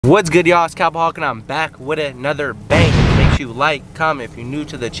What's good, y'all? It's Capaholic and I'm back with another bang. Make sure you like, comment. If you're new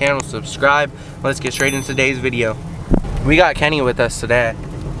to the channel, subscribe. Let's get straight into today's video. We got Kenny with us today.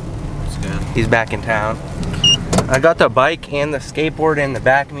 That's good. He's back in town. I got the bike and the skateboard in the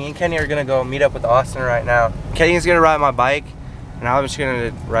back. Me and Kenny are gonna go meet up with Austin right now. Kenny's gonna ride my bike and I'm just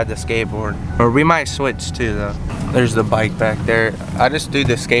gonna ride the skateboard. Or we might switch too though. There's the bike back there. I just do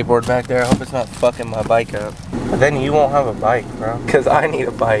the skateboard back there. I hope it's not fucking my bike up. But then you won't have a bike, bro. Cause I need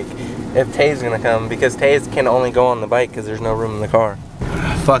a bike if Tay's gonna come. Because Tay's can only go on the bike because there's no room in the car.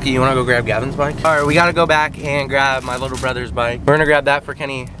 Fuck it, you wanna go grab Gavin's bike? All right, we gotta go back and grab my little brother's bike. We're gonna grab that for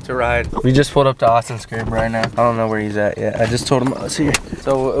Kenny to ride. We just pulled up to Austin's crib right now. I don't know where he's at yet. I just told him I was here.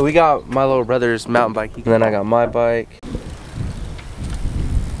 So we got my little brother's mountain bike. And then I got my bike.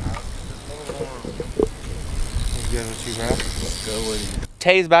 Let's go with you.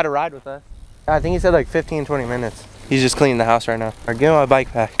 Tay's about to ride with us. I think he said like 15-20 minutes. He's just cleaning the house right now. All right, give him my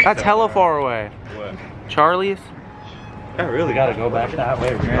bike back. That's hella far away. What? Charlie's? I really gotta go back that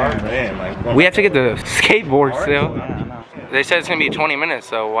way. Man, We have to get the skateboard still. They said it's gonna be 20 minutes,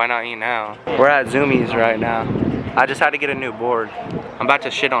 so why not eat now? We're at Zoomies right now. I just had to get a new board. I'm about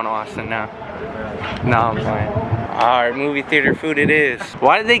to shit on Austin now. No, I'm playing. Alright, movie theater food it is.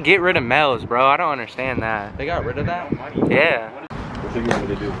 Why did they get rid of Mel's, bro? I don't understand that. They got rid of that? Yeah. What you want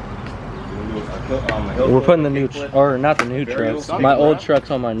me to do? We're putting the new, or not the new trucks. My old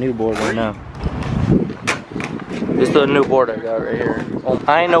truck's on my new board right now. This is the new board I got right here.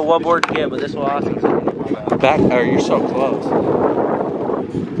 I ain't know what board to get, but this is what Austin said. Back there, you're so close.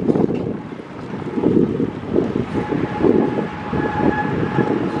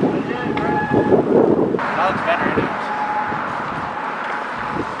 That looks better.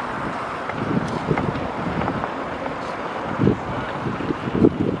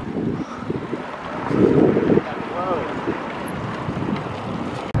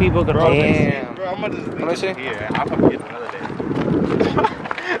 People could damn. Bro, I'm gonna just Let me see. here. I'll probably get another day.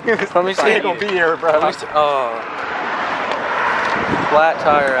 Let me see. I ain't gonna be here, bro. Let me see. Oh. Flat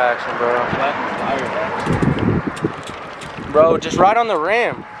tire action, bro. Flat tire. Bro, just ride on the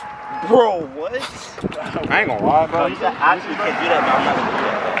rim. Bro, what? I ain't gonna lie, bro. You actually can't do that, but I'm not gonna do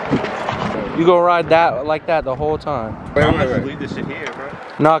that. You gonna ride that like that the whole time. Wait, I'm gonna leave this shit here, bro.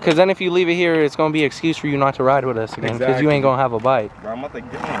 No, cause then if you leave it here, it's gonna be an excuse for you not to ride with us again. Cause you ain't gonna have a bike. Bro, I'm about to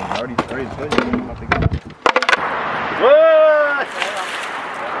get one. I already told you. I'm about to get one.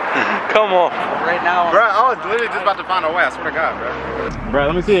 Come on. Right now, bro, I was literally just about to find a way. I swear to God, bro. Bro,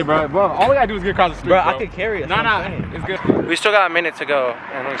 let me see it, bro. Bro, all we gotta do is get across the street, Bro, I could carry it. Nah, it's good. We still got a minute to go,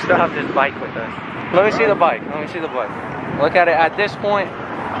 and we still have this bike with us. Let me see the bike. Let me see the bike. Look at it. At this point,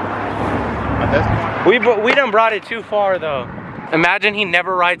 we done brought it too far, though. Imagine he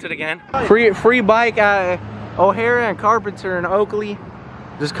never rides it again. Free bike at O'Hara and Carpenter in Oakley.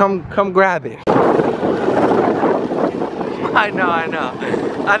 Just come grab it. I know.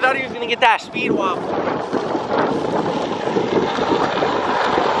 I thought he was gonna get that speed wobble.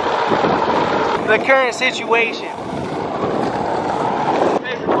 The current situation.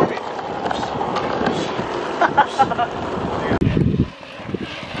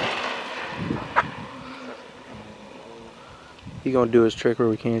 He gonna do his trick where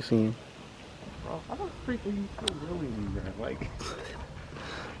we can't see him. Bro, how the freak are you still really bro? Like.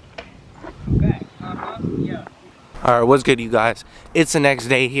 Yeah. Alright, what's good, you guys? It's the next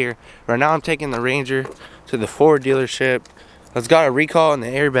day here. Right now I'm taking the Ranger to the Ford dealership. It's got a recall in the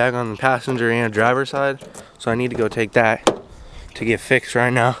airbag on the passenger and driver side. So I need to go take that to get fixed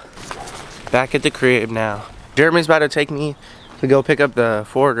right now. Back at the crib now. Jeremy's about to take me to go pick up the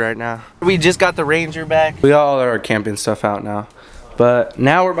Ford right now. We just got the Ranger back. We got all our camping stuff out now. But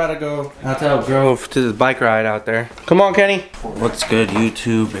now we're about to go out to Elk Grove to the bike ride out there. Come on, Kenny. What's good,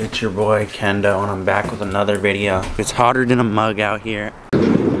 YouTube? It's your boy Kendo, and I'm back with another video. It's hotter than a mug out here.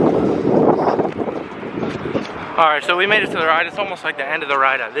 Alright, so we made it to the ride. It's almost like the end of the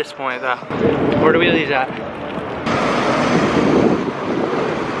ride at this point, though. Where the wheelies at?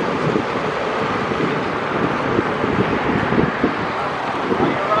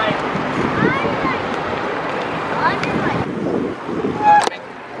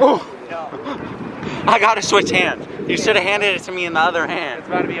 I gotta switch hands. You should have handed it to me in the other hand. It's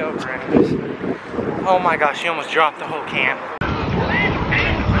about to be over anyways. Oh my gosh, you almost dropped the whole can.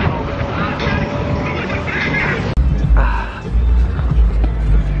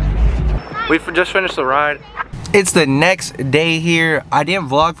 We just finished the ride. It's the next day here. I didn't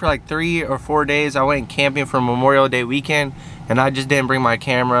vlog for like 3 or 4 days. I went camping for Memorial Day weekend and I just didn't bring my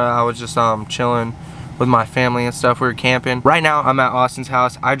camera. I was just chilling with my family and stuff. We were camping. Right now I'm at Austin's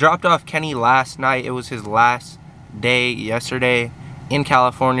house. I dropped off Kenny last night. It was his last day yesterday, in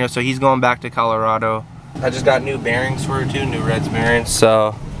California, so he's going back to Colorado. I just got new bearings for it too, new Reds bearings.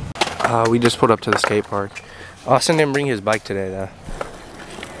 So we just pulled up to the skate park. Austin didn't bring his bike today though.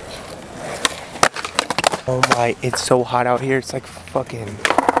 Oh my, it's so hot out here. It's like fucking,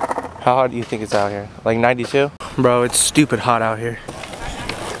 how hot do you think it's out here? Like 92? Bro, it's stupid hot out here.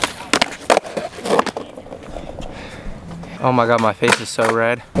 Oh my god, my face is so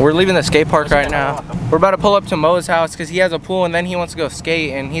red. We're leaving the skate park right now. We're about to pull up to Mo's house because he has a pool and then he wants to go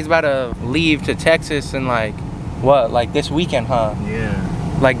skate, and he's about to leave to Texas in like, what, like this weekend, huh?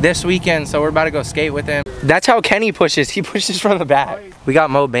 Yeah. Like this weekend, so we're about to go skate with him. That's how Kenny pushes. He pushes from the back. We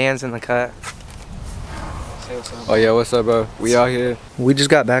got Mo Bands in the cut. Oh yeah, what's up, bro? We out here. We just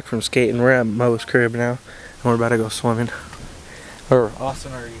got back from skating. We're at Mo's crib now, and we're about to go swimming. Or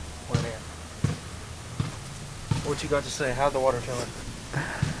Austin, are you? What you got to say? How'd the water feeling?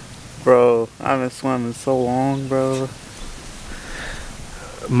 Bro, I've been swimming so long, bro.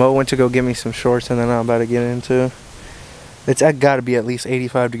 Mo went to go get me some shorts, and then I'm about to get into. It's gotta be at least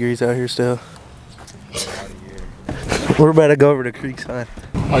 85 degrees out here still. We're about to go over to Creekside.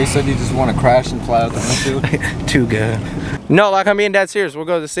 Oh, you said you just want to crash and fly out the windshield? Too good. No, like I'm being dead serious. We'll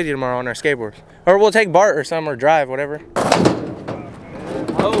go to the city tomorrow on our skateboards. Or we'll take Bart or something, or drive, whatever.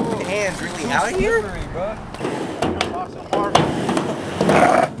 Oh, hands really out here?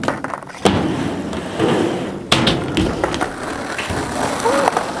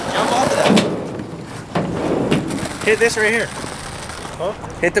 Jump off of that. Hit this right here. Huh?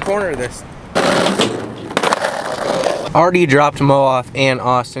 Hit the corner of this. Already dropped Mo off and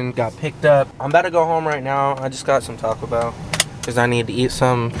Austin got picked up. I'm about to go home right now. I just got some Taco Bell because I need to eat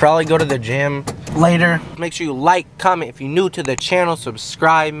some. Probably go to the gym later. Make sure you like, comment. If you're new to the channel,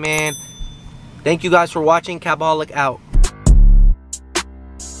 subscribe, man. Thank you guys for watching. Capaholic out.